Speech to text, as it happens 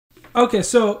Okay,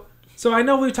 so I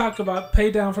know we talk about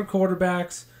pay down for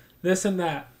quarterbacks, this and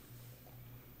that.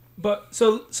 But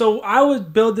so I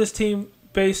would build this team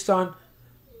based on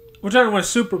we're trying to win a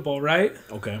Super Bowl, right?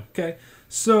 Okay. Okay.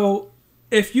 So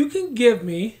if you can give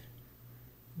me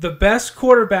the best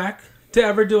quarterback to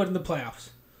ever do it in the playoffs.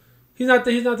 He's not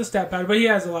the stat pattern, but he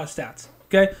has a lot of stats.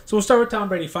 Okay? So we'll start with Tom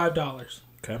Brady, $5.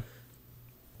 Okay.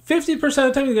 50% of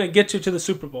the time he's going to get you to the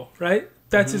Super Bowl, right?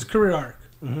 That's his career arc.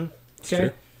 Mm-hmm.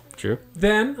 Okay? True.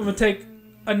 Then I'm going to take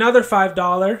another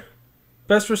 $5,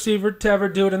 best receiver to ever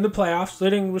do it in the playoffs,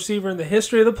 leading receiver in the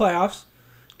history of the playoffs,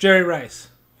 Jerry Rice.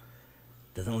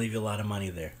 Doesn't leave you a lot of money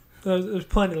there. There's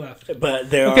plenty left.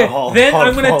 But there Okay, are then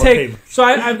I'm going to take... Fame. So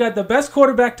I've got the best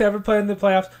quarterback to ever play in the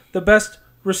playoffs, the best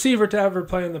receiver to ever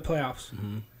play in the playoffs.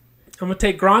 Mm-hmm. I'm going to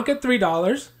take Gronk at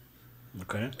 $3.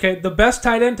 Okay. Okay, the best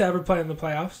tight end to ever play in the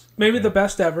playoffs. Maybe the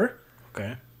best ever.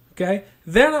 Okay. Okay,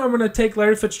 then I'm going to take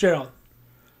Larry Fitzgerald.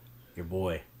 Your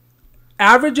boy.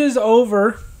 Averages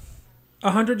over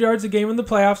 100 yards a game in the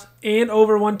playoffs and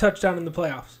over 1 touchdown in the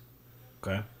playoffs.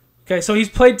 Okay. Okay, so he's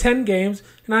played 10 games,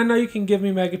 and I know you can give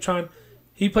me Megatron.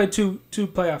 He played two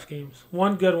playoff games.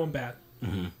 One good, one bad.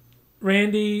 Mm-hmm.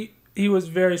 Randy, he was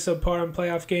very subpar in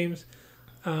playoff games.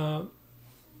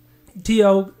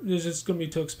 T.O. is just going to be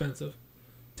too expensive.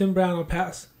 Tim Brown will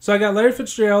pass. So I got Larry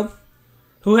Fitzgerald,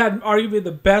 who had arguably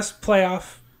the best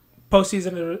playoff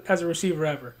postseason as a receiver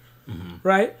ever. Mm-hmm.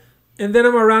 Right? And then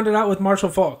I'm going to round it out with Marshall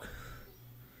Faulk.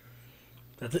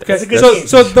 That's a good team.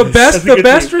 So the best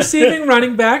team. receiving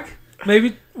running back,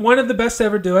 maybe one of the best to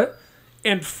ever do it,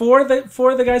 and four of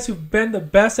the guys who've been the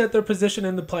best at their position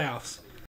in the playoffs.